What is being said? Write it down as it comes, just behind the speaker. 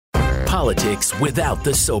politics without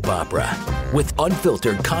the soap opera, with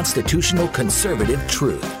unfiltered constitutional conservative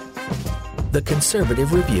truth. The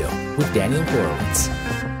Conservative Review with Daniel Horowitz.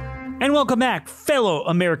 And welcome back, fellow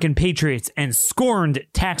American patriots and scorned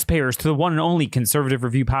taxpayers, to the one and only Conservative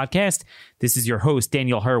Review podcast. This is your host,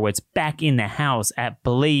 Daniel Horowitz, back in the house at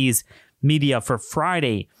Blaze Media for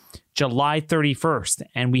Friday, July 31st.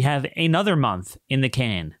 And we have another month in the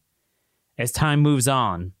can as time moves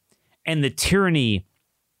on and the tyranny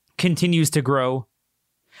continues to grow.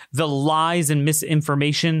 The lies and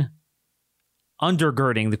misinformation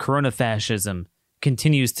undergirding the corona fascism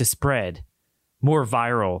continues to spread, more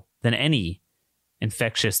viral than any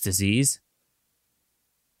infectious disease.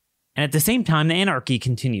 And at the same time, the anarchy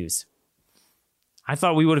continues. I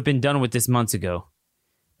thought we would have been done with this months ago,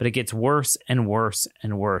 but it gets worse and worse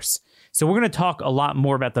and worse. So we're going to talk a lot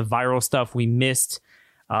more about the viral stuff we missed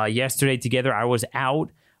yesterday together. I was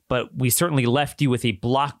out, but we certainly left you with a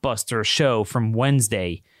blockbuster show from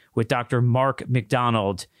Wednesday with Dr. Mark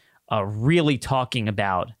McDonald really talking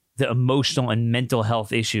about the emotional and mental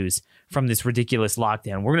health issues from this ridiculous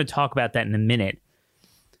lockdown. We're going to talk about that in a minute,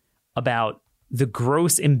 about the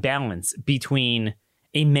gross imbalance between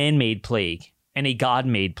a man-made plague and a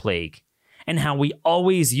God-made plague, and how we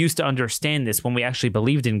always used to understand this when we actually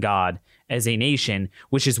believed in God as a nation,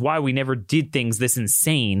 which is why we never did things this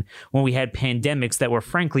insane when we had pandemics that were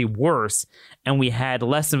frankly worse, and we had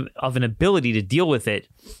less of an ability to deal with it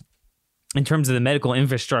in terms of the medical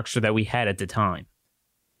infrastructure that we had at the time.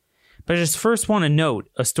 But I just first want to note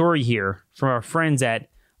a story here from our friends at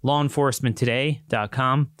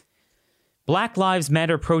lawenforcementtoday.com. Black Lives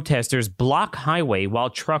Matter protesters block highway while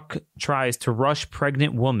truck tries to rush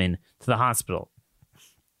pregnant woman to the hospital.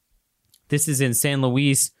 This is in San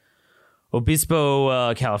Luis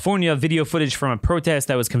Obispo, California. Video footage from a protest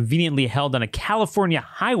that was conveniently held on a California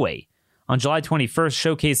highway on July 21st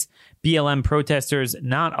showcased BLM protesters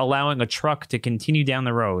not allowing a truck to continue down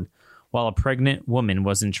the road while a pregnant woman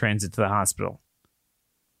was in transit to the hospital.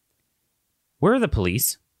 Where are the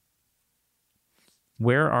police?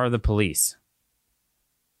 Where are the police?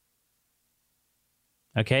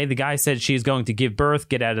 Okay, the guy said she's going to give birth,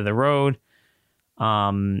 get out of the road.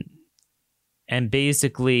 And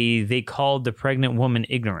basically, they called the pregnant woman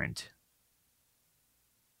ignorant.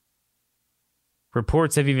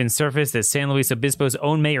 Reports have even surfaced that San Luis Obispo's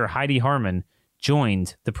own mayor, Heidi Harmon,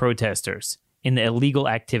 joined the protesters in the illegal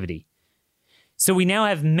activity. So we now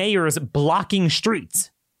have mayors blocking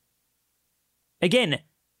streets. Again,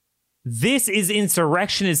 this is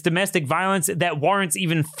insurrectionist domestic violence that warrants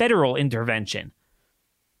even federal intervention.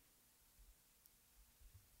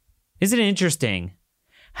 Isn't it interesting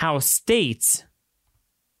how states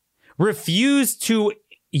refuse to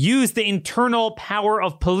use the internal power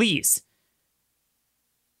of police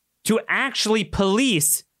to actually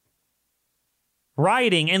police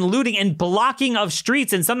rioting and looting and blocking of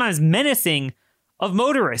streets and sometimes menacing of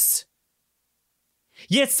motorists?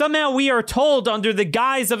 Yet somehow we are told, under the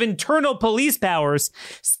guise of internal police powers,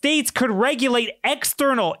 states could regulate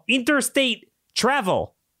external interstate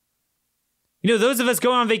travel. You know, those of us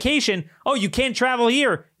going on vacation, oh, you can't travel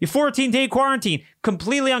here. You're 14-day quarantine.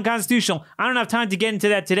 Completely unconstitutional. I don't have time to get into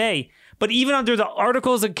that today. But even under the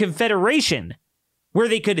Articles of Confederation, where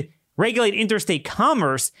they could regulate interstate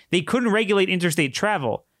commerce, they couldn't regulate interstate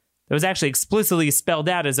travel. That was actually explicitly spelled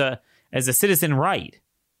out as a citizen right,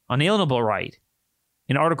 unalienable right,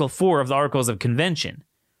 in Article 4 of the Articles of Convention.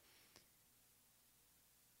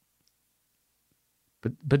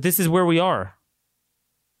 But this is where we are.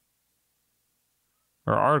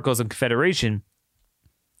 Or Articles of Confederation.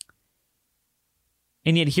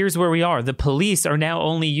 And yet here's where we are. The police are now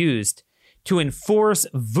only used to enforce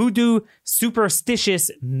voodoo, superstitious,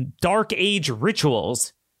 dark age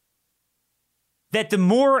rituals. That the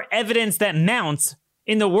more evidence that mounts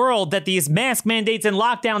in the world that these mask mandates and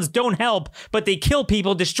lockdowns don't help, but they kill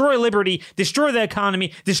people, destroy liberty, destroy the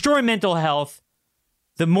economy, destroy mental health,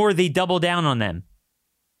 the more they double down on them.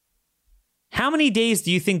 How many days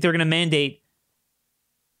do you think they're going to mandate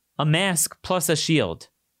a mask plus a shield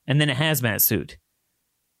and then a hazmat suit?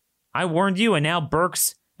 I warned you, and now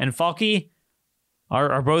Birx and Fauci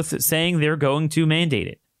are both saying they're going to mandate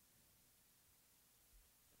it.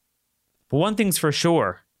 But one thing's for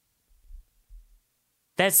sure.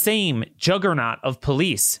 That same juggernaut of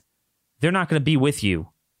police, they're not going to be with you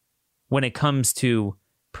when it comes to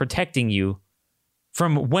protecting you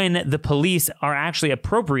from when the police are actually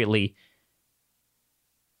appropriately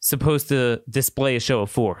supposed to display a show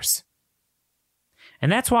of force.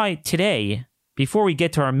 And that's why today, before we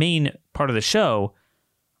get to our main part of the show,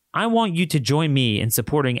 I want you to join me in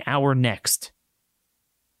supporting our next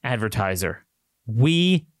advertiser.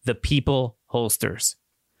 We the People holsters.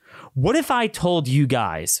 What if I told you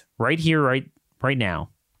guys right here, right now,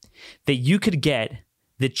 that you could get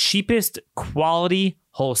the cheapest quality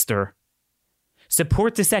holster,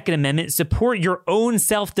 support the Second Amendment, support your own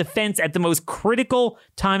self-defense at the most critical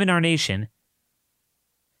time in our nation,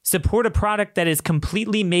 support a product that is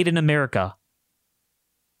completely made in America,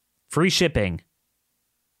 free shipping?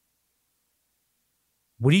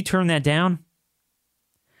 Would you turn that down?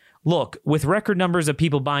 Look, with record numbers of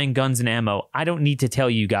people buying guns and ammo, I don't need to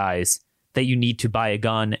tell you guys that you need to buy a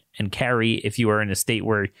gun and carry if you are in a state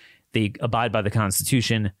where they abide by the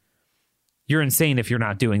Constitution. You're insane if you're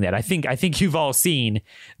not doing that. I think you've all seen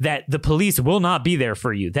that the police will not be there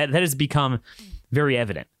for you. That has become very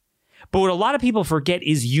evident. But what a lot of people forget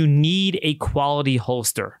is you need a quality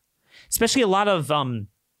holster. Especially a lot of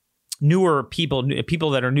newer people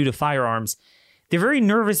that are new to firearms, they're very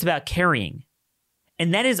nervous about carrying.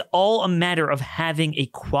 And that is all a matter of having a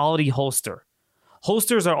quality holster.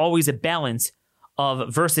 Holsters are always a balance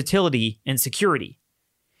of versatility and security.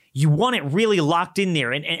 You want it really locked in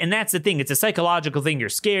there. And that's the thing. It's a psychological thing. You're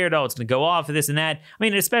scared. Oh, it's going to go off of this and that. I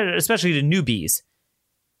mean, especially to newbies.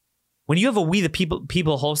 When you have a We the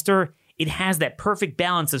People holster, it has that perfect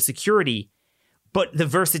balance of security, but the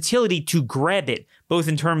versatility to grab it, both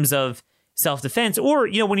in terms of self-defense or,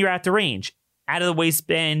 when you're at the range. Out of the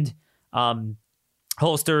waistband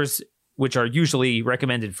holsters, which are usually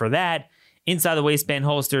recommended for that. Inside the waistband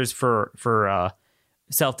holsters for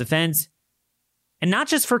self-defense. And not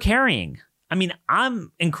just for carrying. I mean,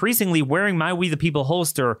 I'm increasingly wearing my We the People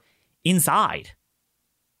holster inside.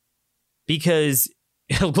 Because,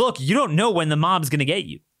 look, you don't know when the mob's going to get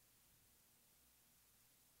you.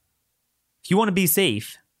 If you want to be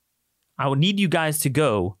safe, I would need you guys to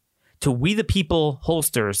go to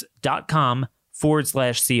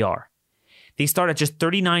wethepeopleholsters.com/CR. They start at just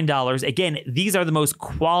 $39. Again, these are the most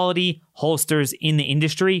quality holsters in the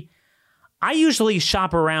industry. I usually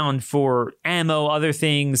shop around for ammo, other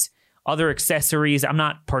things, other accessories. I'm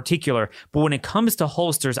not particular. But when it comes to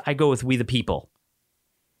holsters, I go with We the People.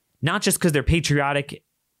 Not just because they're patriotic.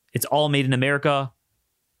 It's all made in America.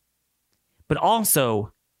 But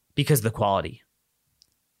also because of the quality.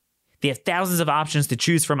 They have thousands of options to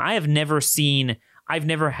choose from. I've never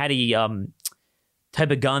had a type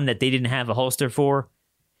of gun that they didn't have a holster for.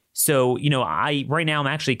 So, right now I'm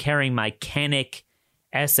actually carrying my Canik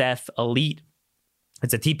SF Elite.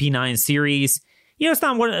 It's a TP9 series. It's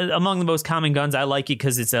not one among the most common guns. I like it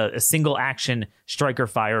because it's a single action striker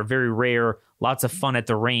fire, very rare, lots of fun at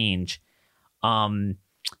the range. And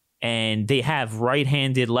they have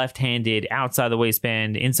right-handed, left-handed, outside the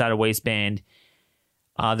waistband, inside the waistband.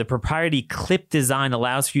 The proprietary clip design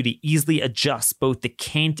allows for you to easily adjust both the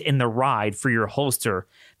cant and the ride for your holster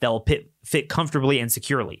that will fit comfortably and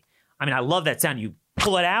securely. I mean, I love that sound. You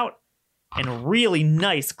pull it out and a really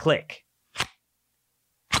nice click.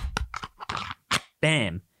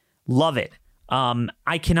 Bam. Love it.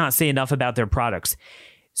 I cannot say enough about their products.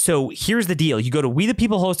 So here's the deal. You go to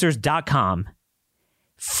wethepeopleholsters.com.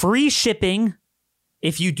 Free shipping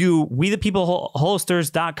if you do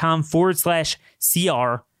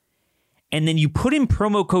wethepeopleholsters.com/CR, and then you put in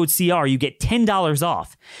promo code CR, you get $10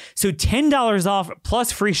 off. So $10 off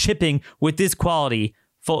plus free shipping with this quality.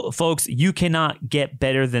 Folks, you cannot get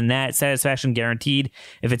better than that. Satisfaction guaranteed.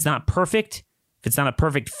 If it's not perfect, if it's not a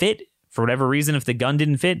perfect fit, for whatever reason, if the gun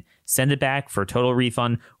didn't fit, send it back for a total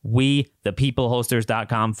refund.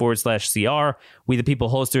 wethepeopleholsters.com/CR.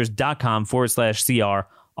 wethepeopleholsters.com/CR.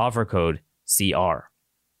 Offer code CR.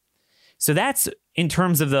 So that's in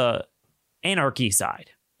terms of the anarchy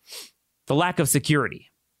side, the lack of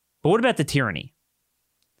security. But what about the tyranny?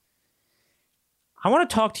 I want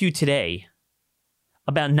to talk to you today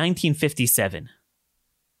about 1957.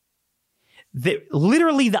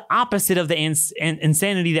 Literally the opposite of the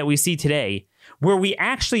insanity that we see today, where we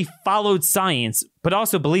actually followed science, but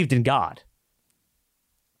also believed in God.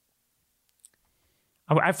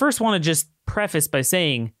 I first want to just preface by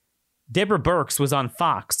saying Deborah Birx was on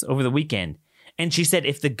Fox over the weekend, and she said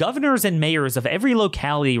if the governors and mayors of every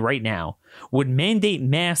locality right now would mandate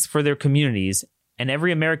masks for their communities, and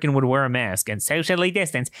every American would wear a mask and socially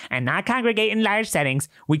distance and not congregate in large settings,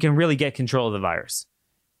 we can really get control of the virus.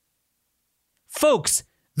 Folks,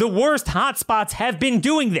 the worst hotspots have been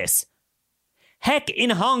doing this. Heck, in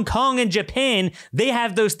Hong Kong and Japan, they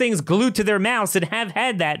have those things glued to their mouths and have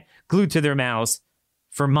had that glued to their mouths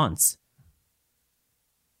for months.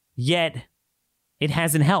 Yet, it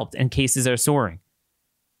hasn't helped and cases are soaring.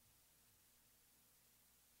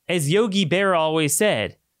 As Yogi Berra always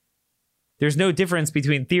said, there's no difference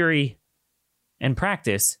between theory and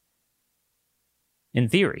practice in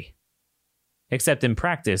theory. except in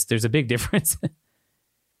practice, there's a big difference.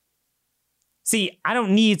 See, I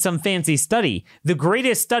don't need some fancy study. The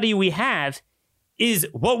greatest study we have is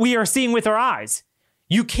what we are seeing with our eyes.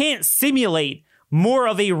 You can't simulate more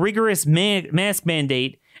of a rigorous mask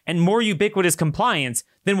mandate and more ubiquitous compliance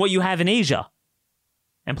than what you have in Asia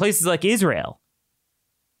and places like Israel.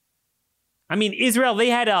 I mean, Israel, they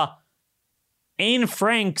had a Anne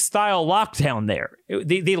Frank style lockdown there.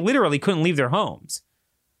 They literally couldn't leave their homes.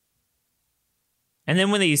 And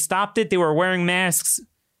then when they stopped it, they were wearing masks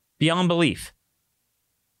beyond belief.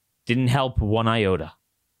 Didn't help one iota.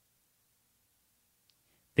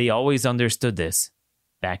 They always understood this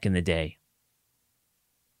back in the day.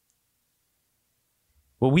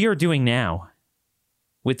 What we are doing now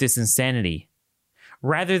with this insanity,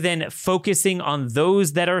 rather than focusing on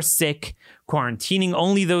those that are sick, quarantining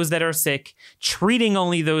only those that are sick, treating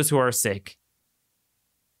only those who are sick,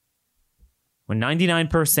 when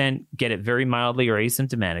 99% get it very mildly or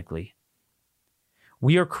asymptomatically,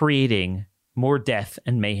 we are creating more death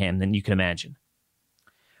and mayhem than you can imagine.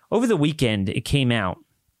 Over the weekend, it came out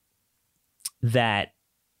that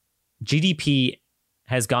GDP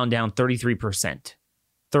has gone down 33%.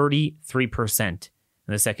 33% in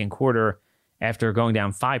the second quarter after going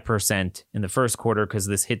down 5% in the first quarter because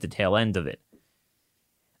this hit the tail end of it.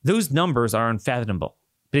 Those numbers are unfathomable,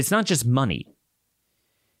 but it's not just money.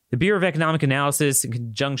 The Bureau of Economic Analysis, in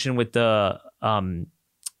conjunction with the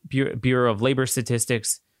Bureau of Labor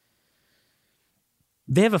Statistics,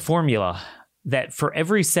 they have a formula that for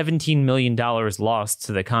every $17 million lost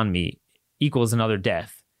to the economy equals another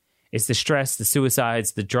death. It's the stress, the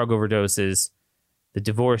suicides, the drug overdoses, the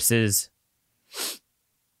divorces,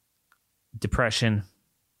 depression.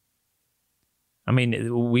 I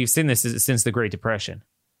mean, we've seen this since the Great Depression.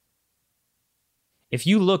 If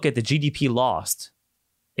you look at the GDP lost,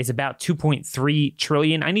 it's about 2.3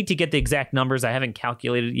 trillion. I need to get the exact numbers. I haven't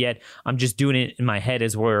calculated it yet. I'm just doing it in my head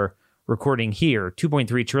as we're recording here.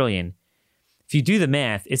 2.3 trillion. If you do the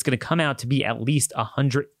math, it's going to come out to be at least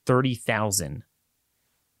 130,000.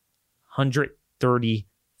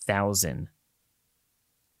 130,000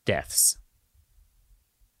 deaths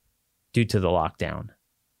due to the lockdown.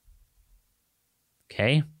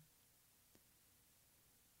 Okay?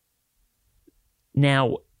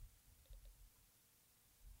 Now,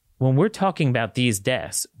 when we're talking about these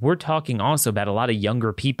deaths, we're talking also about a lot of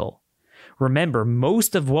younger people. Remember,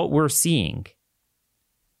 most of what we're seeing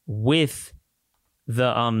with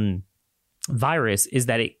the virus is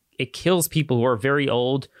that it kills people who are very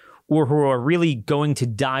old or who are really going to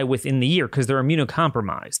die within the year because they're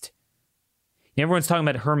immunocompromised. Everyone's talking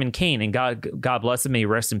about Herman Cain, and God bless him, may he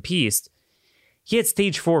rest in peace. He had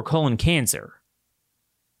stage 4 colon cancer.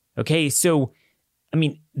 Okay, so, I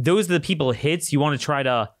mean, those are the people it hits. You want to try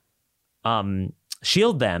to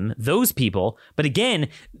shield them, those people. But again,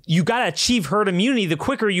 you got to achieve herd immunity. The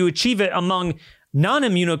quicker you achieve it among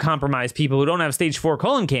non-immunocompromised people who don't have stage 4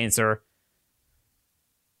 colon cancer,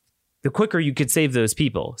 the quicker you could save those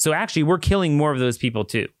people. So actually, we're killing more of those people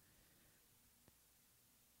too.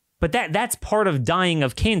 But that's part of dying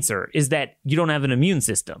of cancer, is that you don't have an immune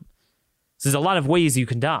system. So there's a lot of ways you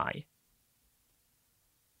can die.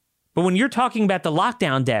 But when you're talking about the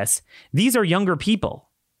lockdown deaths, these are younger people.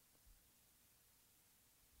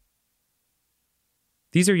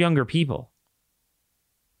 These are younger people.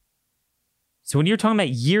 So when you're talking about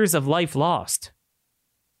years of life lost,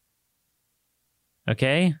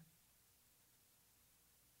 okay?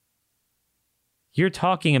 You're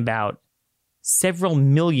talking about several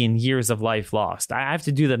million years of life lost. I have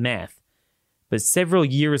to do the math, but several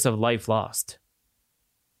years of life lost.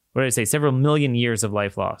 What did I say? Several million years of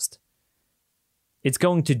life lost. It's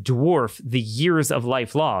going to dwarf the years of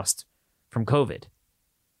life lost from COVID.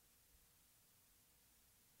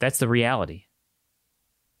 That's the reality.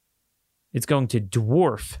 It's going to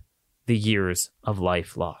dwarf the years of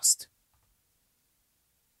life lost.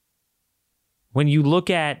 When you look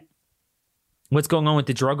at what's going on with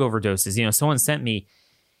the drug overdoses, someone sent me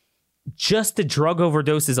just the drug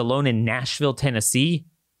overdoses alone in Nashville, Tennessee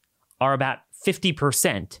are about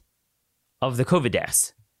 50% of the COVID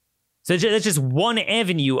deaths. So that's just one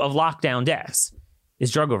avenue of lockdown deaths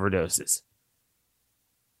is drug overdoses.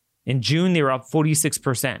 In June, they were up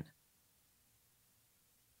 46%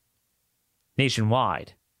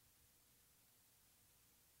 nationwide.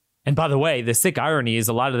 And by the way, the sick irony is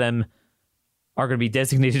a lot of them are going to be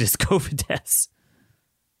designated as COVID deaths.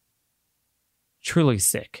 Truly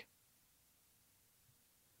sick.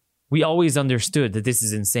 We always understood that this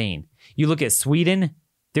is insane. You look at Sweden,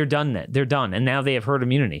 they're done. And now they have herd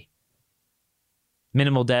immunity.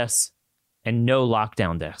 Minimal deaths and no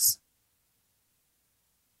lockdown deaths.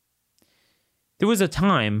 There was a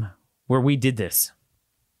time where we did this.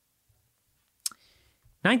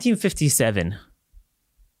 1957,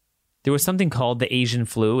 there was something called the Asian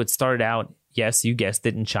flu. It started out, yes, you guessed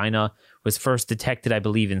it, in China. Was first detected, I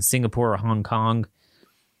believe, in Singapore or Hong Kong.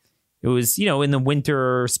 It was, in the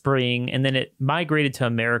winter, spring, and then it migrated to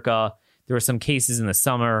America. There were some cases in the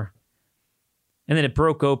summer. And then it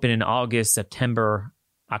broke open in August, September,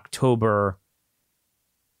 October,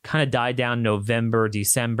 kind of died down November,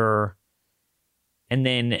 December. And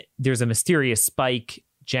then there's a mysterious spike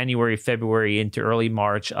January, February into early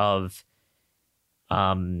March of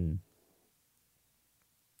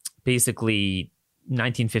basically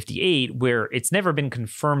 1958, where it's never been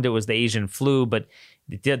confirmed it was the Asian flu, but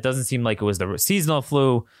it doesn't seem like it was the seasonal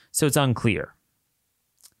flu, so it's unclear.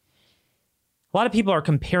 A lot of people are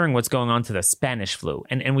comparing what's going on to the Spanish flu.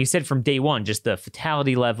 And we said from day one, just the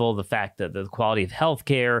fatality level, the fact that the quality of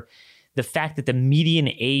healthcare, the fact that the median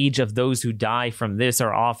age of those who die from this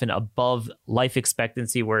are often above life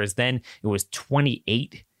expectancy, whereas then it was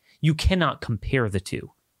 28. You cannot compare the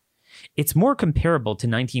two. It's more comparable to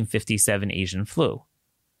 1957 Asian flu.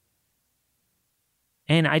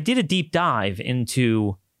 And I did a deep dive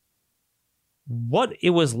into what it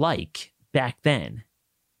was like back then,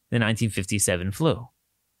 the 1957 flu.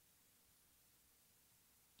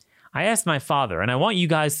 I asked my father, and I want you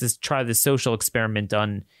guys to try this social experiment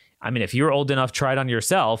on, if you're old enough, try it on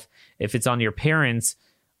yourself. If it's on your parents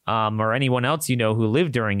or anyone else you know who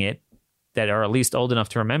lived during it that are at least old enough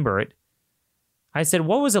to remember it. I said,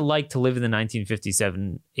 what was it like to live in the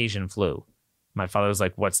 1957 Asian flu? My father was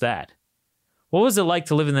like, what's that? What was it like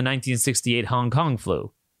to live in the 1968 Hong Kong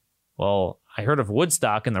flu? Well, I heard of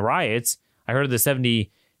Woodstock and the riots. I heard of the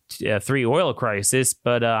 73 oil crisis,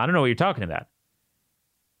 but I don't know what you're talking about.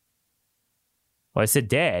 Well, I said,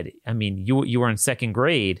 Dad, you were in second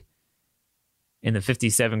grade in the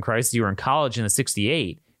 57 crisis. You were in college in the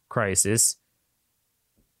 68 crisis.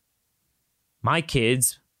 My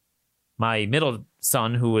kids, my middle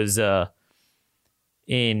son, who was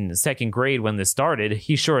in second grade when this started,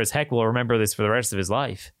 he sure as heck will remember this for the rest of his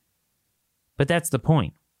life. But that's the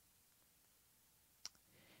point.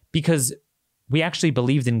 Because we actually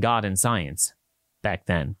believed in God and science back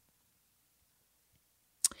then.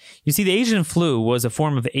 You see, the Asian flu was a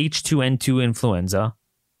form of H2N2 influenza,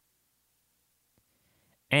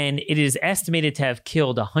 and it is estimated to have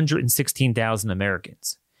killed 116,000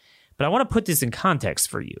 Americans. But I want to put this in context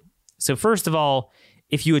for you. So first of all,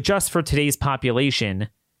 if you adjust for today's population,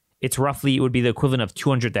 it would be the equivalent of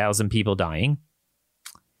 200,000 people dying.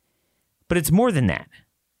 But it's more than that.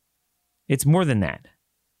 It's more than that.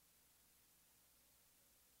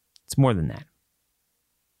 It's more than that.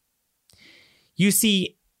 You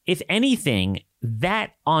see, if anything,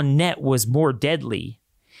 that on net was more deadly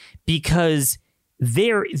because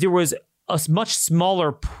there was a much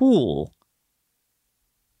smaller pool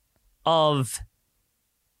of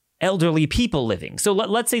elderly people living. So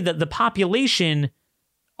let's say that the population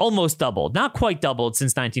almost doubled. Not quite doubled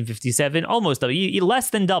since 1957, almost doubled,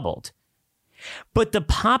 less than doubled. But the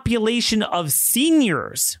population of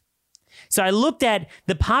seniors, so I looked at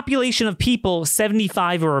the population of people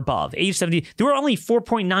 75 or above, age 70. There were only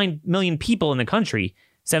 4.9 million people in the country,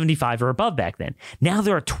 75 or above back then. Now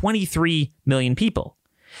there are 23 million people.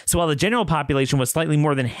 So while the general population was slightly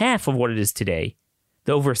more than half of what it is today,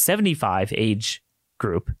 the over 75 age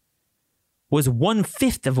group was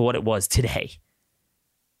 1/5 of what it was today.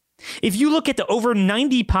 If you look at the over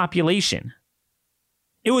 90 population,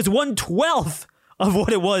 it was 1/12 of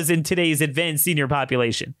what it was in today's advanced senior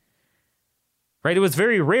population. Right? It was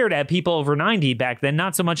very rare to have people over 90 back then,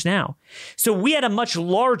 not so much now. So we had a much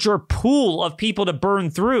larger pool of people to burn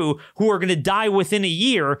through who are going to die within a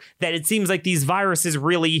year that it seems like these viruses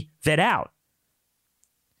really vet out.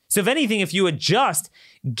 So if anything, if you adjust,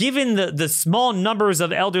 given the small numbers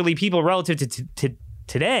of elderly people relative to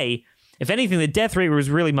today, if anything, the death rate was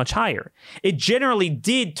really much higher. It generally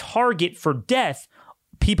did target for death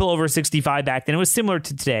people over 65 back then. It was similar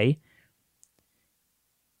to today.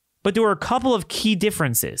 But there were a couple of key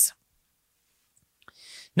differences.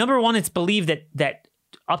 Number one, it's believed that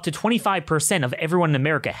up to 25% of everyone in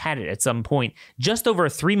America had it at some point, just over a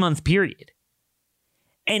 3-month period.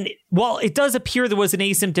 And while it does appear there was an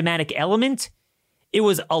asymptomatic element, it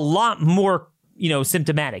was a lot more,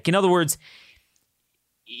 symptomatic. In other words,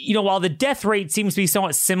 while the death rate seems to be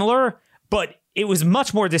somewhat similar, but it was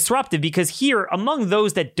much more disruptive because here, among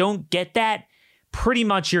those that don't get that, pretty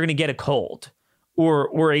much you're going to get a cold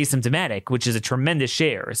or asymptomatic, which is a tremendous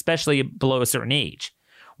share, especially below a certain age.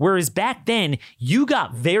 Whereas back then, you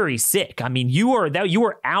got very sick. You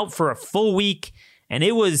were out for a full week, and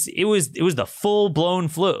it was the full blown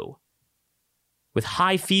flu. with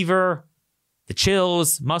high fever, the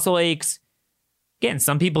chills, muscle aches. Again,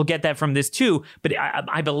 some people get that from this too, but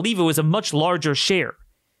I believe it was a much larger share.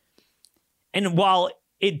 And while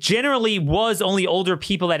it generally was only older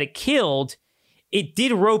people that it killed, it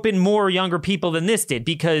did rope in more younger people than this did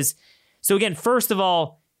because, so again, first of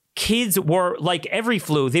all, kids were, like every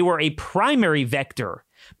flu, they were a primary vector,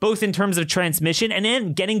 both in terms of transmission and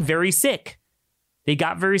then getting very sick. They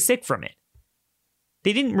got very sick from it.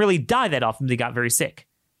 They didn't really die that often, they got very sick.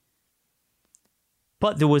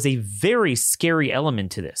 But there was a very scary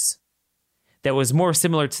element to this that was more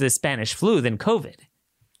similar to the Spanish flu than COVID.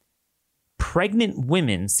 Pregnant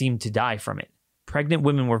women seemed to die from it. Pregnant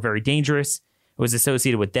women were very dangerous. It was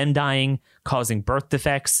associated with them dying, causing birth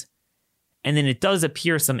defects. And then it does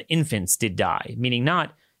appear some infants did die, meaning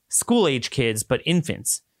not school-age kids, but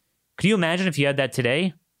infants. Could you imagine if you had that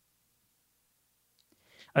today?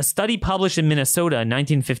 A study published in Minnesota in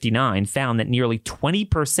 1959 found that nearly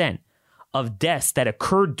 20% of deaths that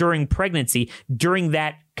occurred during pregnancy, during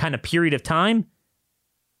that kind of period of time,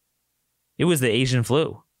 it was the Asian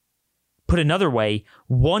flu. Put another way,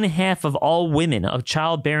 1/2 of all women of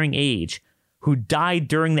childbearing age who died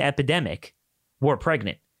during the epidemic were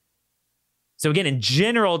pregnant. So again, in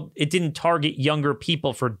general, it didn't target younger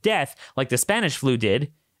people for death like the Spanish flu did.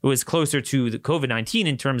 It was closer to the COVID-19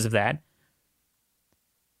 in terms of that.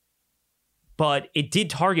 But it did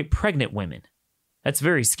target pregnant women. That's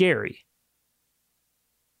very scary.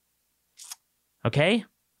 Okay?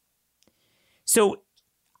 So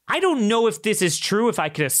I don't know if this is true, if I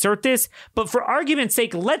could assert this, but for argument's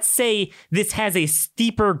sake, let's say this has a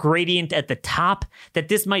steeper gradient at the top, that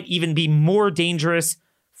this might even be more dangerous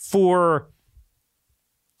for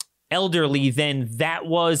elderly than that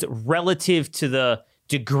was relative to the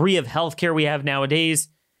degree of healthcare we have nowadays.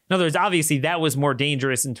 In other words, obviously that was more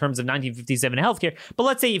dangerous in terms of 1957 healthcare, but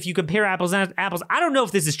let's say if you compare apples and apples, I don't know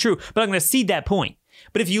if this is true, but I'm going to cede that point.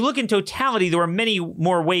 But if you look in totality, there were many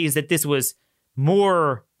more ways that this was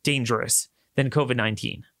more dangerous than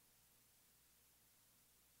COVID-19.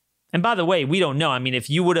 And by the way, we don't know. I mean, if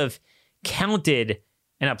you would have counted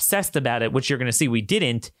and obsessed about it, which you're going to see we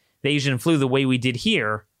didn't, the Asian flu the way we did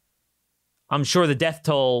here, I'm sure the death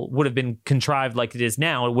toll would have been contrived like it is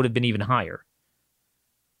now. It would have been even higher.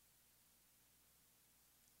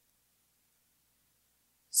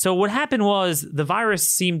 So what happened was the virus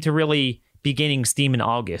seemed to really be gaining steam in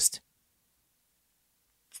August.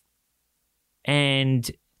 And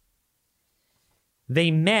they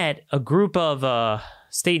met a group of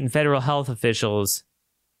state and federal health officials.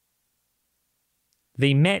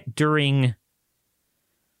 They met during,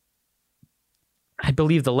 I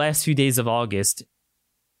believe, the last few days of August.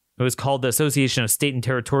 It was called the Association of State and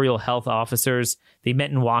Territorial Health Officers. They met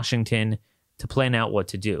in Washington to plan out what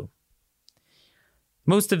to do.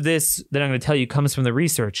 Most of this that I'm going to tell you comes from the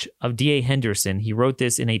research of D.A. Henderson. He wrote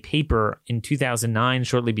this in a paper in 2009,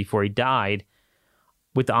 shortly before he died,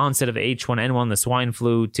 with the onset of H1N1, the swine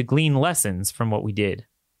flu, to glean lessons from what we did.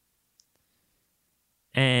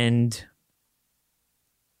 And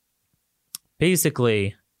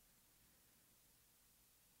basically,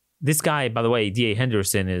 this guy, by the way, D.A.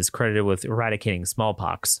 Henderson, is credited with eradicating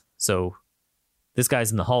smallpox. So this guy's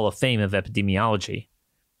in the Hall of Fame of epidemiology.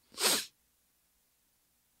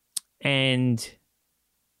 And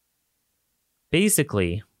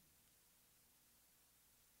basically,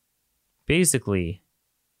 they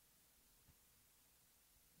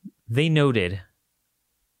noted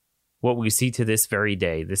what we see to this very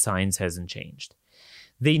day. The science hasn't changed.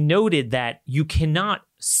 They noted that you cannot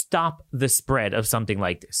stop the spread of something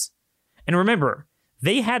like this. And remember,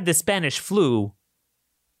 they had the Spanish flu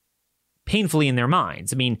painfully in their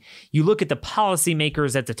minds. I mean, you look at the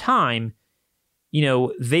policymakers at the time, you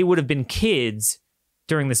know, they would have been kids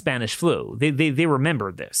during the Spanish flu. They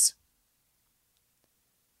remembered this.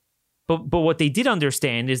 But what they did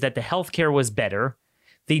understand is that the healthcare was better.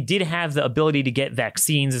 They did have the ability to get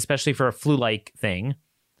vaccines, especially for a flu-like thing,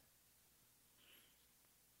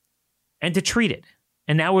 and to treat it.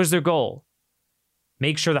 And that was their goal.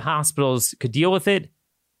 Make sure the hospitals could deal with it.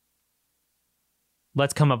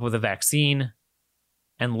 Let's come up with a vaccine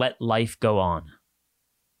and let life go on.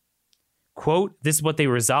 Quote, this is what they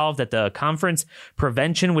resolved at the conference: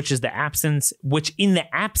 prevention, which in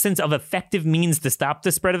the absence of effective means to stop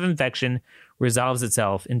the spread of infection, resolves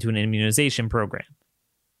itself into an immunization program.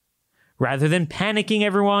 Rather than panicking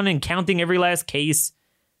everyone and counting every last case,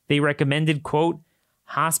 they recommended, quote,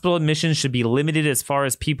 hospital admissions should be limited as far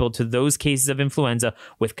as people to those cases of influenza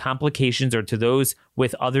with complications or to those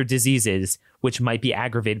with other diseases which might be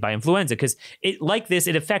aggravated by influenza. Because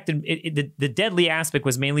it affected the deadly aspect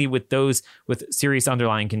was mainly with those with serious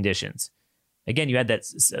underlying conditions. Again, you had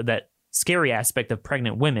that scary aspect of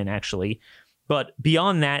pregnant women, actually. But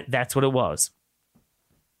beyond that, that's what it was.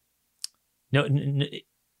 No,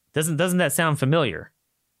 doesn't that sound familiar?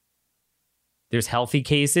 There's healthy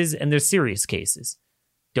cases and there's serious cases.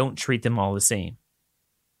 Don't treat them all the same.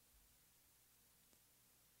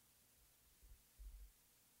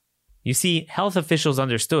 You see, health officials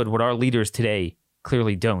understood what our leaders today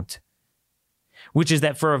clearly don't, which is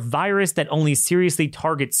that for a virus that only seriously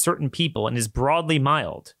targets certain people and is broadly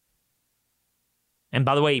mild, and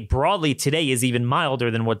by the way, broadly today is even milder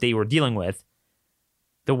than what they were dealing with,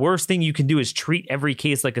 the worst thing you can do is treat every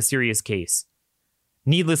case like a serious case,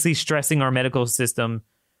 needlessly stressing our medical system,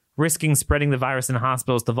 risking spreading the virus in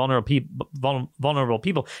hospitals to vulnerable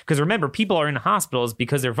people. Because remember, people are in hospitals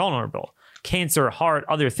because they're vulnerable. Cancer, heart,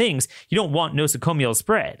 other things. You don't want nosocomial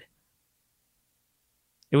spread.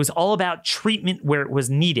 It was all about treatment where it was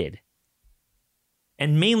needed,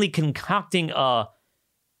 and mainly concocting a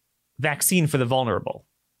vaccine for the vulnerable.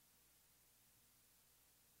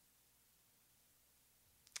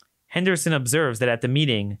 Henderson observes that at the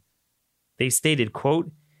meeting, they stated, quote,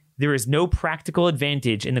 "There is no practical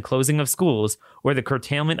advantage in the closing of schools or the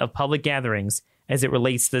curtailment of public gatherings as it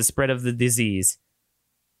relates to the spread of the disease."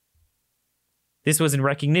 This was in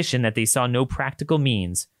recognition that they saw no practical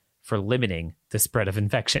means for limiting the spread of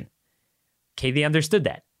infection. Okay, they understood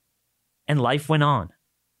that. And life went on.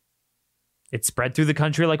 It spread through the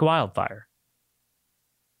country like wildfire.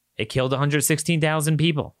 It killed 116,000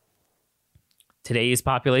 people. Today's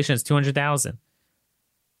population is 200,000.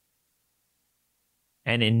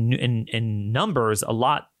 And in numbers, a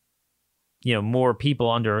lot, more people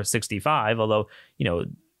under 65, although,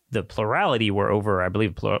 the plurality were over, I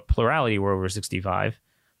believe, plurality were over 65.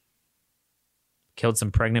 Killed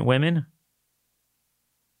some pregnant women.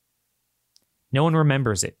 No one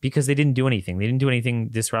remembers it because they didn't do anything. They didn't do anything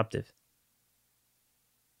disruptive.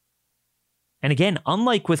 And again,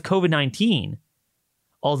 unlike with COVID-19,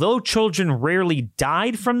 although children rarely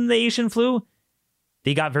died from the Asian flu,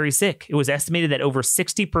 they got very sick. It was estimated that over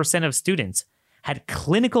 60% of students had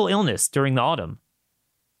clinical illness during the autumn.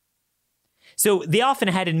 So they often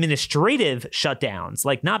had administrative shutdowns,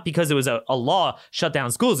 like not because it was a law shut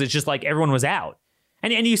down schools. It's just like everyone was out.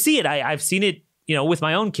 And you see it. I've seen it, with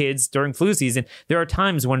my own kids during flu season. There are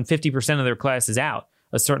times when 50% of their class is out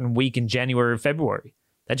a certain week in January or February.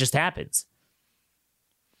 That just happens.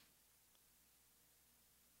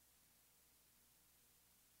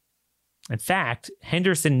 In fact,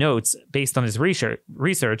 Henderson notes, based on his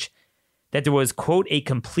research, that there was, quote, "a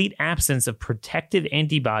complete absence of protective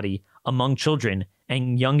antibody among children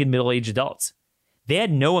and young and middle-aged adults." They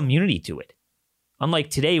had no immunity to it, unlike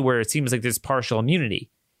today where it seems like there's partial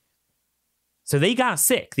immunity. So they got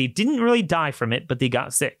sick. They didn't really die from it, but they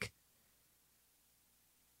got sick.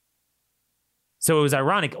 So it was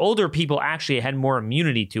ironic. Older people actually had more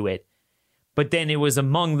immunity to it, but then it was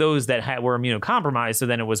among those that were immunocompromised, so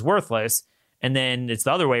then it was worthless. And then it's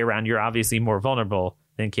the other way around. You're obviously more vulnerable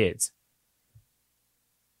than kids.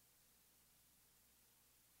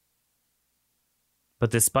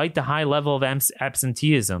 But despite the high level of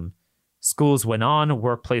absenteeism, schools went on,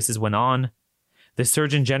 workplaces went on. The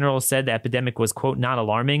Surgeon General said the epidemic was, quote, "not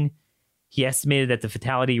alarming." He estimated that the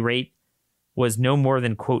fatality rate was no more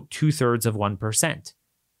than, quote, 2/3 of 1%.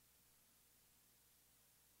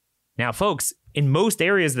 Now, folks, in most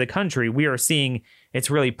areas of the country, we are seeing it's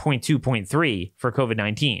really 0.2, 0.3 for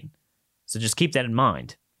COVID-19. So just keep that in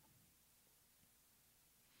mind.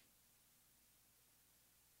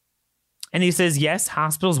 And he says, yes,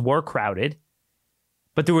 hospitals were crowded,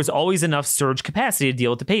 but there was always enough surge capacity to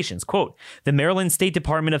deal with the patients. Quote, "The Maryland State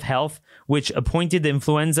Department of Health, which appointed the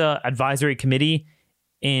Influenza Advisory Committee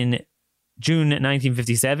in June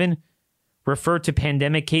 1957, referred to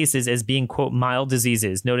pandemic cases as being, quote, mild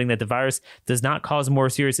diseases, noting that the virus does not cause more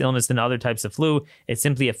serious illness than other types of flu. It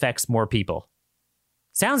simply affects more people."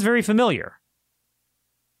 Sounds very familiar.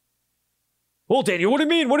 Well, Daniel, what do you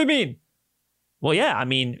mean? What do you mean? Well, yeah,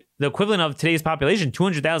 the equivalent of today's population,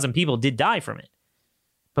 200,000 people did die from it.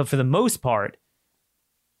 But for the most part,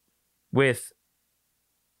 with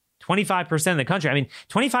 25% of the country,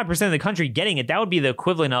 25% of the country getting it, that would be the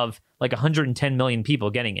equivalent of like 110 million people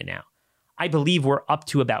getting it now. I believe we're up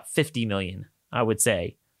to about 50 million, I would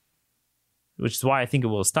say, which is why I think it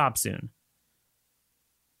will stop soon.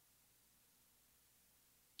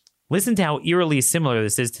 Listen to how eerily similar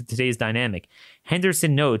this is to today's dynamic.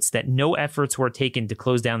 Henderson notes that no efforts were taken to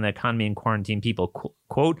close down the economy and quarantine people.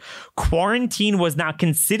 Quote, "Quarantine was not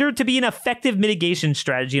considered to be an effective mitigation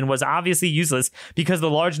strategy and was obviously useless because of the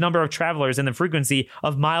large number of travelers and the frequency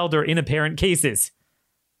of mild or inapparent cases."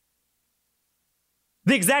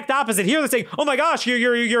 The exact opposite. Here they're saying, oh my gosh,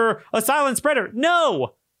 you're a silent spreader.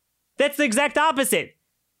 No, that's the exact opposite.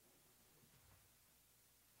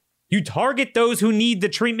 You target those who need the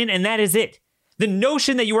treatment, and that is it. The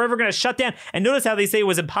notion that you were ever going to shut down, and notice how they say it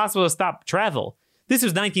was impossible to stop travel. This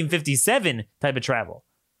was 1957 type of travel.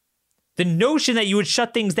 The notion that you would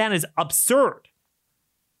shut things down is absurd.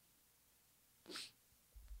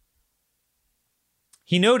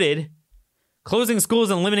 He noted, closing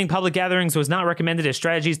schools and limiting public gatherings was not recommended as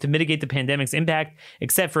strategies to mitigate the pandemic's impact,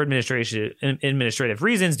 except for administrative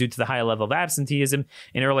reasons due to the high level of absenteeism.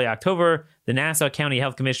 In early October, the Nassau County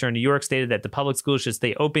Health Commissioner in New York stated that the public schools should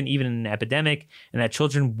stay open even in an epidemic, and that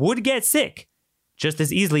children would get sick just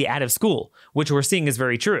as easily out of school, which we're seeing is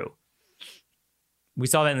very true. We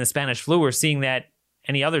saw that in the Spanish flu. We're seeing that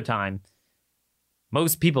any other time.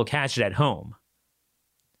 Most people catch it at home.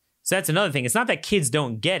 So that's another thing. It's not that kids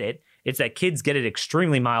don't get it. It's that kids get it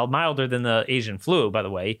extremely mild, milder than the Asian flu, by the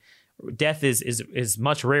way. Death is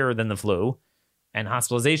much rarer than the flu, and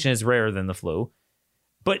hospitalization is rarer than the flu.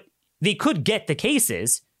 But they could get the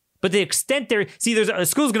cases, but the extent there's a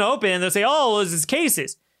school's going to open and they'll say, oh, there's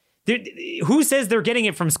cases. Who says they're getting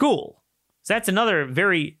it from school? So that's another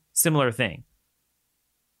very similar thing.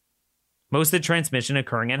 Most of the transmission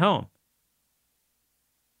occurring at home.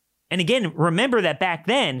 And again, remember that back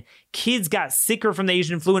then, kids got sicker from the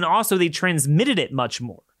Asian flu, and also they transmitted it much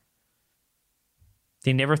more.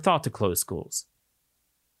 They never thought to close schools.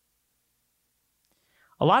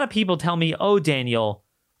 A lot of people tell me, oh, Daniel,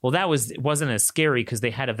 well, it wasn't as scary because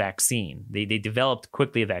they had a vaccine. They developed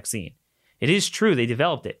quickly a vaccine. It is true, they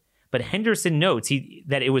developed it. But Henderson notes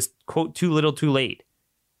that it was, quote, too little too late.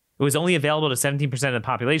 It was only available to 17% of the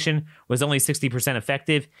population, was only 60%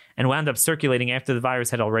 effective, and wound up circulating after the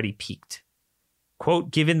virus had already peaked.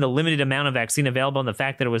 Quote, given the limited amount of vaccine available and the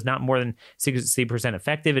fact that it was not more than 60%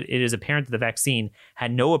 effective, it is apparent that the vaccine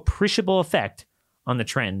had no appreciable effect on the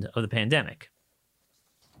trend of the pandemic.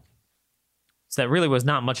 So that really was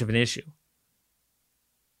not much of an issue.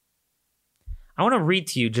 I want to read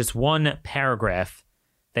to you just one paragraph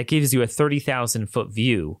that gives you a 30,000-foot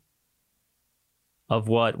view of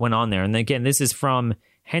what went on there. And again, this is from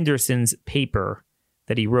Henderson's paper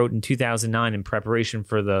that he wrote in 2009 in preparation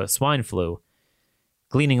for the swine flu,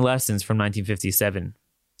 gleaning lessons from 1957.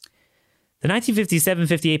 The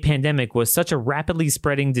 1957-58 pandemic was such a rapidly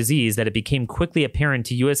spreading disease that it became quickly apparent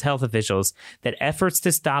to U.S. health officials that efforts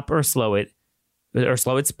to stop or slow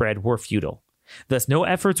its spread were futile. Thus, no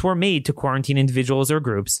efforts were made to quarantine individuals or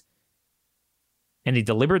groups, and a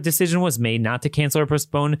deliberate decision was made not to cancel or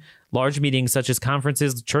postpone large meetings such as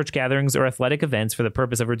conferences, church gatherings, or athletic events for the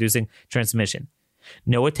purpose of reducing transmission.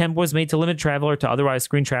 No attempt was made to limit travel or to otherwise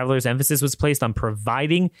screen travelers. Emphasis was placed on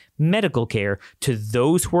providing medical care to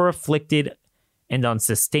those who were afflicted and on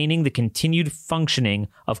sustaining the continued functioning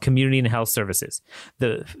of community and health services.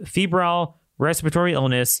 The febrile respiratory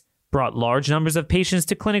illness brought large numbers of patients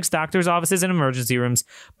to clinics, doctors' offices, and emergency rooms,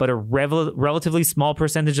 but a relatively small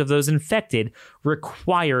percentage of those infected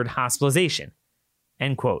required hospitalization.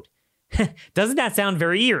 End quote. Doesn't that sound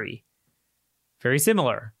very eerie? Very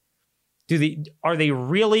similar. Are they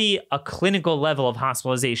really a clinical level of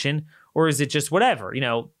hospitalization, or is it just whatever?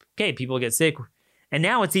 Okay, people get sick. And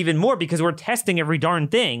now it's even more because we're testing every darn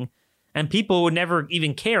thing, and people would never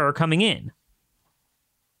even care coming in.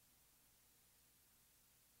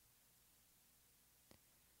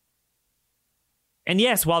 And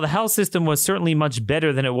yes, while the health system was certainly much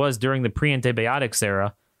better than it was during the pre-antibiotics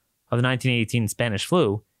era of the 1918 Spanish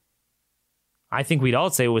flu, I think we'd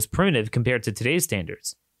all say it was primitive compared to today's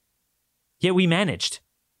standards. Yet we managed,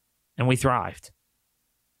 and we thrived.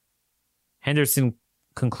 Henderson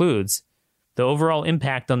concludes, the overall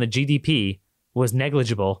impact on the GDP was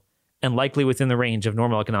negligible and likely within the range of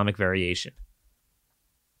normal economic variation.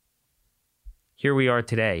 Here we are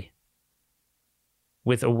today,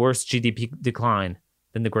 with a worse GDP decline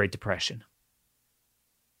than the Great Depression.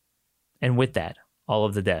 And with that, all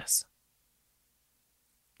of the deaths.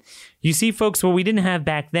 You see, folks, what we didn't have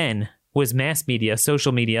back then was mass media,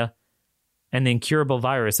 social media, and the incurable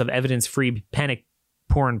virus of evidence-free panic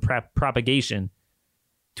porn propagation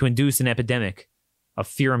to induce an epidemic of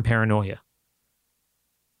fear and paranoia.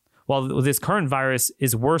 While this current virus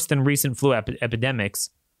is worse than recent flu epidemics,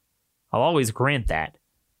 I'll always grant that.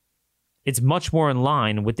 It's much more in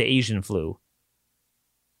line with the Asian flu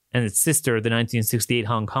and its sister, the 1968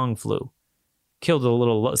 Hong Kong flu.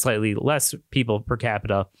 Killed slightly less people per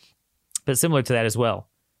capita, but similar to that as well.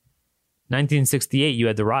 1968, you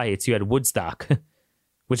had the riots, you had Woodstock,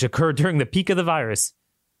 which occurred during the peak of the virus,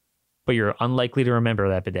 but you're unlikely to remember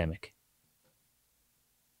the epidemic.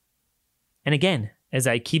 And again, as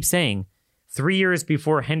I keep saying, 3 years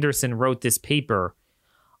before Henderson wrote this paper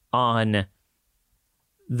on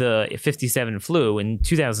the 57 flu, in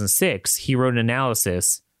 2006, he wrote an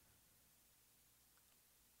analysis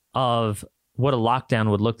of what a lockdown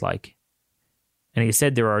would look like. And he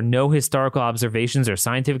said there are no historical observations or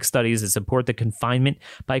scientific studies that support the confinement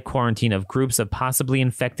by quarantine of groups of possibly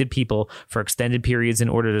infected people for extended periods in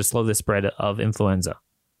order to slow the spread of influenza.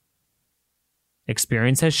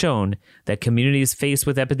 Experience has shown that communities faced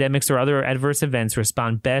with epidemics or other adverse events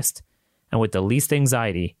respond best and with the least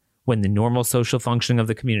anxiety when the normal social functioning of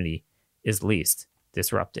the community is least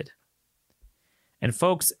disrupted. And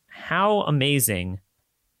folks, how amazing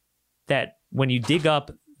that when you dig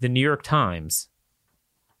up the New York Times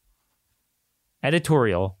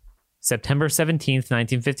editorial, September 17th,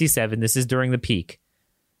 1957, this is during the peak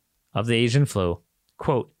of the Asian flu,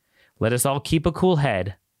 quote, "Let us all keep a cool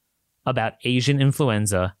head about Asian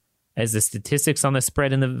influenza as the statistics on the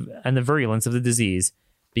spread and the virulence of the disease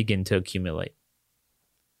begin to accumulate."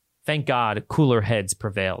 Thank God cooler heads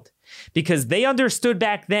prevailed, because they understood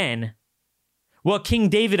back then what King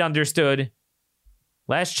David understood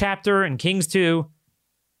last chapter in Kings 2,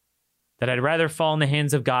 that I'd rather fall in the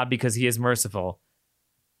hands of God because he is merciful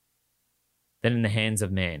than in the hands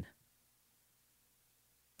of man,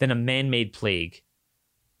 than a man-made plague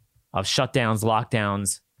of shutdowns,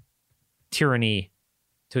 lockdowns, tyranny,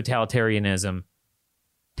 totalitarianism,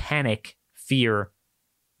 panic, fear,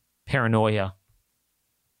 paranoia.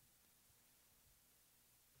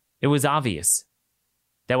 It was obvious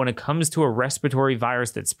that when it comes to a respiratory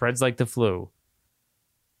virus that spreads like the flu,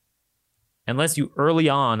 unless you early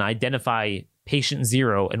on identify patient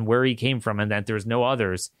zero and where he came from and that there's no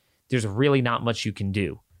others, there's really not much you can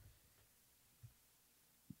do.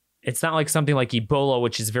 It's not like something like Ebola,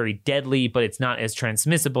 which is very deadly, but it's not as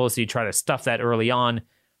transmissible, so you try to stuff that early on.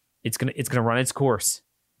 It's gonna run its course.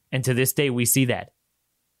 And to this day, we see that.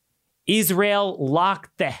 Israel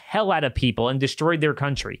locked the hell out of people and destroyed their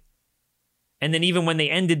country. And then even when they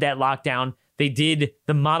ended that lockdown, they did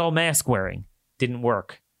the model mask wearing. Didn't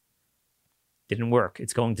work. Didn't work.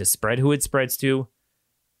 It's going to spread who it spreads to.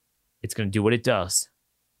 It's going to do what it does.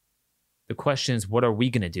 The question is, what are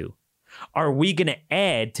we going to do? Are we going to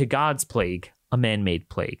add to God's plague a man-made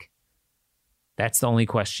plague? That's the only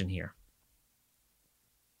question here.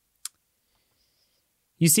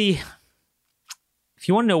 You see, if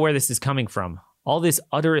you want to know where this is coming from, all this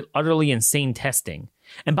utterly insane testing.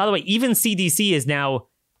 And by the way, even CDC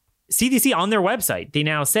on their website, they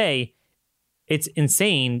now say it's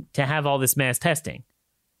insane to have all this mass testing.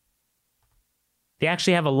 They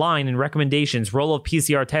actually have a line in recommendations, role of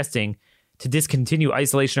PCR testing to discontinue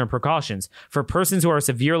isolation or precautions. For persons who are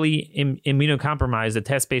severely immunocompromised, a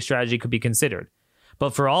test-based strategy could be considered.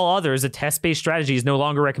 But for all others, a test-based strategy is no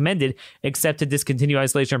longer recommended except to discontinue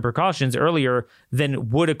isolation and precautions earlier than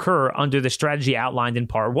would occur under the strategy outlined in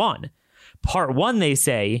Part 1. Part 1, they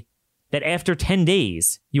say that after 10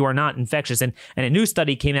 days, you are not infectious. And a new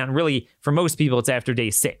study came out, and really, for most people, it's after day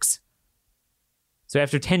 6. So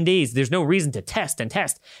after 10 days, there's no reason to test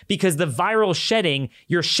because the viral shedding,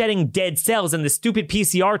 you're shedding dead cells, and the stupid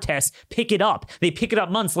PCR tests pick it up. They pick it up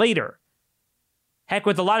months later. Heck,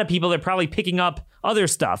 with a lot of people, they're probably picking up other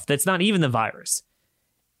stuff that's not even the virus.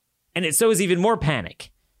 And it sows even more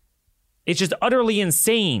panic. It's just utterly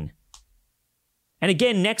insane. And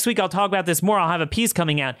again, next week I'll talk about this more. I'll have a piece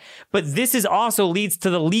coming out. But this is also leads to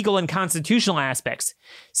the legal and constitutional aspects.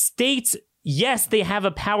 States, yes, they have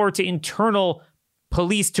a power to internal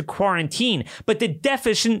police to quarantine, but the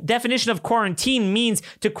definition of quarantine means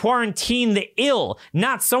to quarantine the ill,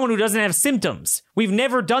 not someone who doesn't have symptoms. We've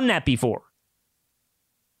never done that before.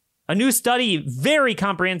 A new study, very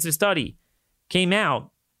comprehensive study, came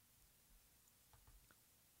out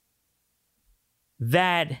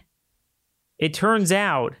that it turns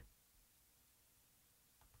out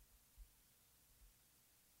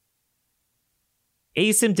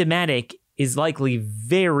asymptomatic is likely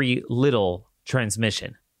very little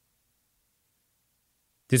transmission.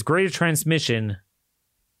 There's greater transmission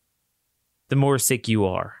the more sick you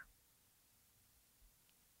are.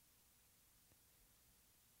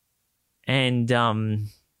 And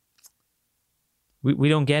we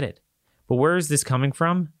don't get it. But where is this coming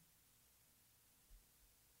from?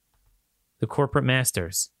 The corporate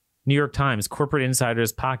masters. New York Times, corporate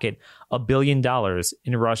insiders pocket $1 billion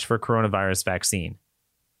in rush for coronavirus vaccine.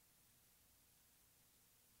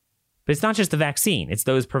 But it's not just the vaccine. It's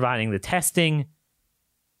those providing the testing,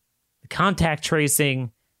 the contact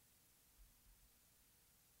tracing,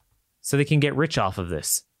 so they can get rich off of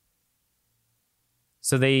this.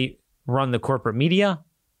 So they run the corporate media.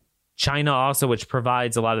 China also, which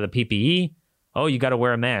provides a lot of the PPE. Oh, you got to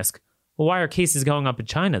wear a mask. Well, why are cases going up in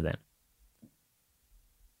China then?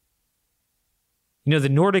 You know, the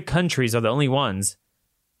Nordic countries are the only ones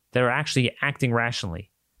that are actually acting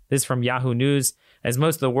rationally. This is from Yahoo News. As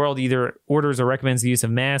most of the world either orders or recommends the use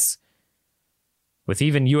of masks, with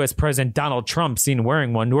even U.S. President Donald Trump seen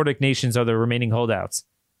wearing one, Nordic nations are the remaining holdouts.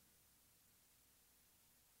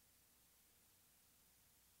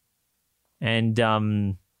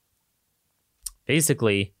 And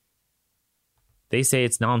basically, they say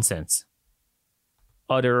it's nonsense.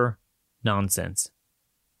 Utter nonsense.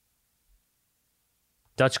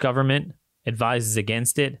 Dutch government advises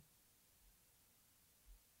against it.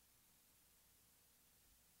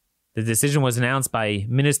 The decision was announced by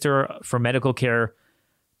Minister for Medical Care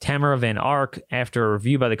Tamara Van Ark after a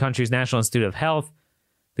review by the country's National Institute of Health.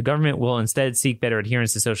 The government will instead seek better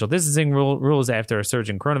adherence to social distancing rules after a surge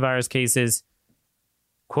in coronavirus cases.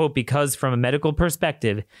 Quote, because from a medical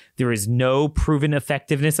perspective, there is no proven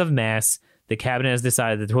effectiveness of masks, the cabinet has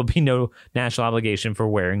decided that there will be no national obligation for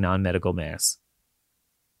wearing non-medical masks.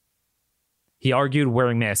 He argued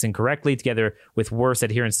wearing masks incorrectly, together with worse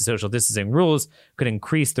adherence to social distancing rules, could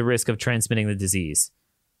increase the risk of transmitting the disease.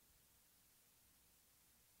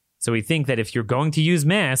 So we think that if you're going to use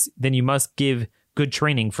masks, then you must give good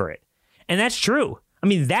training for it. And that's true. I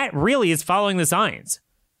mean, that really is following the science.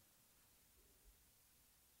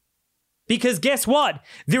 Because guess what?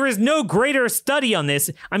 There is no greater study on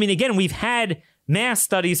this. I mean, again, we've had mass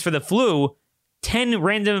studies for the flu, 10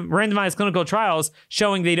 randomized clinical trials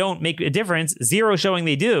showing they don't make a difference, 0 showing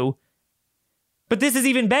they do. But this is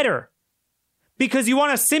even better. Because you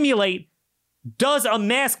want to simulate, does a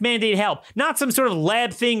mask mandate help? Not some sort of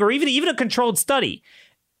lab thing or even a controlled study.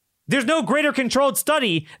 There's no greater controlled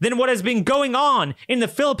study than what has been going on in the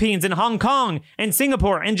Philippines and Hong Kong and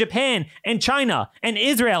Singapore and Japan and China and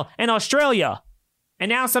Israel and Australia. And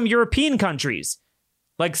now some European countries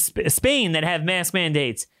like Spain that have mask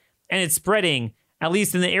mandates. And it's spreading, at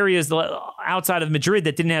least in the areas outside of Madrid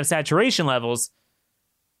that didn't have saturation levels.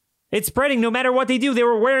 It's spreading no matter what they do. They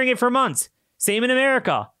were wearing it for months. Same in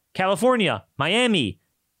America, California, Miami.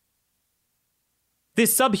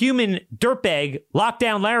 This subhuman dirtbag,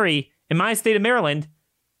 Lockdown Larry, in my state of Maryland,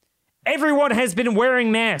 everyone has been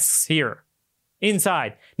wearing masks here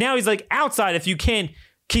inside. Now he's like, outside if you can't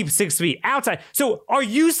keep 6 feet. Outside. So are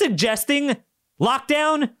you suggesting,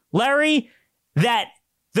 Lockdown Larry, that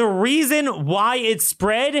the reason why it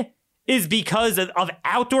spread is because of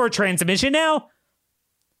outdoor transmission now?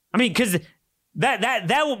 I mean, because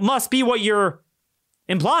that must be what you're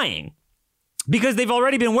implying. Because they've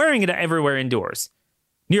already been wearing it everywhere indoors.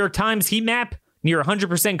 New York Times heat map, near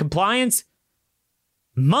 100% compliance.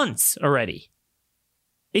 Months already.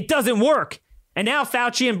 It doesn't work. And now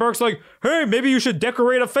Fauci and Birx's like, hey, maybe you should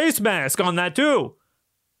decorate a face mask on that too.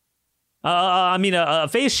 A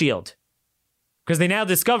face shield. Because they now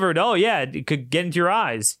discovered, oh yeah, it could get into your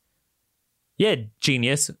eyes. Yeah,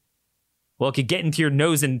 genius. Well, it could get into your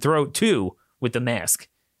nose and throat too with the mask.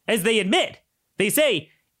 As they admit. They say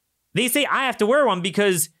I have to wear one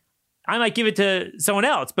because I might give it to someone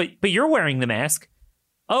else. But you're wearing the mask.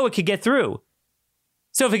 Oh, it could get through.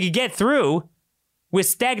 So if it could get through with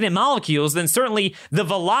stagnant molecules, then certainly the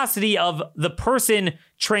velocity of the person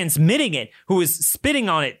transmitting it, who is spitting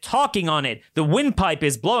on it, talking on it, the windpipe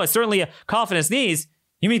is blowing, certainly a cough and a sneeze.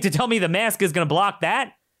 You mean to tell me the mask is going to block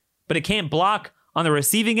that? But it can't block on the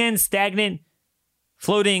receiving end, stagnant,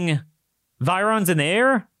 floating virons in the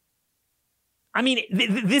air? I mean,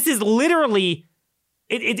 this is literally,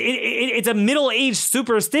 it's a middle-aged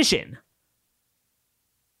superstition.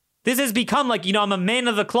 This has become like, I'm a man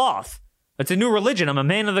of the cloth. It's a new religion. I'm a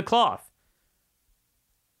man of the cloth.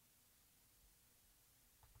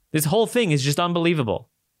 This whole thing is just unbelievable.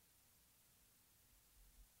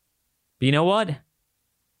 But you know what?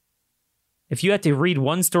 If you had to read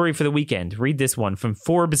one story for the weekend, read this one from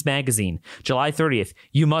Forbes magazine, July 30th.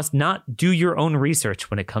 You must not do your own research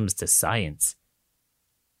when it comes to science.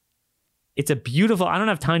 It's a beautiful, I don't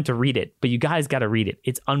have time to read it, but you guys got to read it.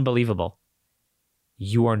 It's unbelievable.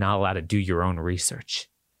 You are not allowed to do your own research.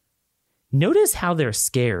 Notice how they're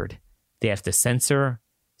scared. They have to censor,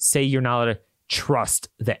 say you're not allowed to trust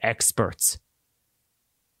the experts.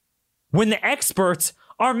 When the experts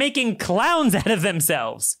are making clowns out of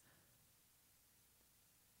themselves.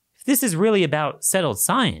 If this is really about settled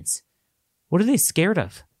science, what are they scared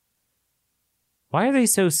of? Why are they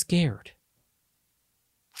so scared?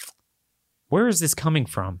 Where is this coming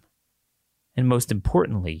from? And most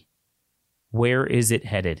importantly, where is it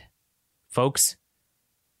headed? Folks,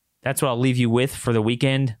 that's what I'll leave you with for the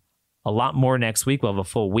weekend. A lot more next week. We'll have a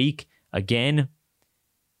full week. Again,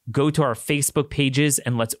 go to our Facebook pages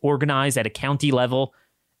and let's organize at a county level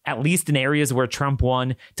at least in areas where Trump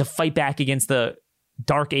won, to fight back against the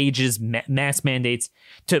dark ages, mask mandates,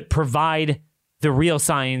 to provide the real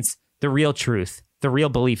science, the real truth, the real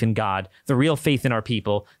belief in God, the real faith in our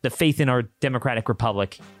people, the faith in our democratic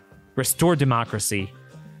republic, restore democracy.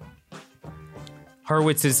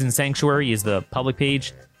 Horowitz Citizen Sanctuary is the public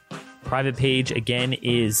page. Private page, again,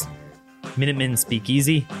 is Minutemen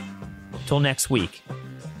Speakeasy. Till next week.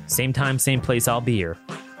 Same time, same place, I'll be here.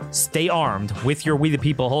 Stay armed with your We the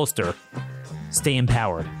People holster. Stay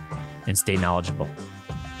empowered and stay knowledgeable.